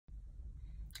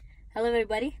Hello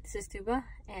everybody, this is Tuba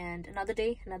and another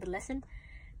day, another lesson.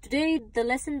 Today the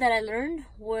lesson that I learned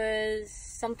was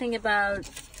something about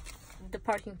the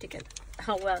parking ticket.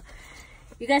 Oh well,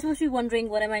 you guys must be wondering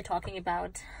what am I talking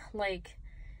about. Like,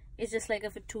 it's just like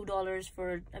if it's $2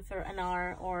 for an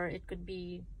hour, or it could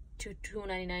be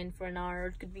 $2.99 for an hour, or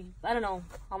it could be, I don't know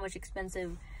how much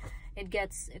expensive it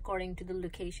gets according to the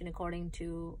location, according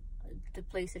to the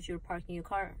place that you're parking your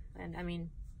car. And I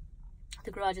mean, the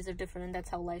garages are different, and that's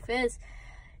how life is.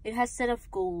 It has set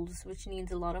of goals which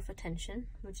needs a lot of attention,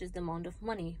 which is the amount of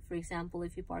money. For example,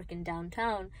 if you park in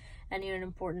downtown and you're in an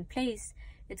important place,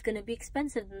 it's going to be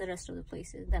expensive than the rest of the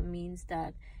places. That means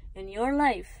that in your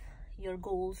life, your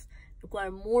goals require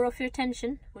more of your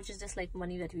attention, which is just like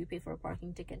money that we pay for a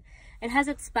parking ticket. It has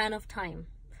its span of time.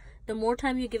 The more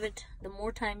time you give it, the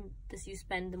more time this you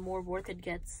spend, the more worthy it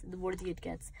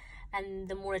gets, and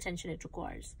the more attention it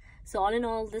requires. So all in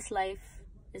all, this life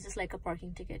is just like a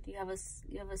parking ticket. You have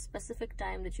a specific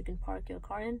time that you can park your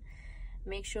car in.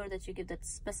 Make sure that you give that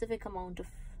specific amount of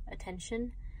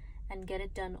attention and get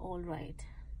it done all right,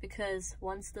 because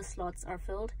once the slots are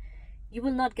filled, you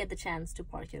will not get the chance to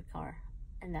park your car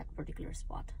in that particular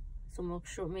spot.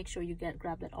 So make sure you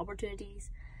grab that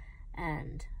opportunities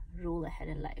and roll ahead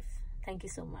in life. Thank you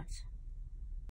so much.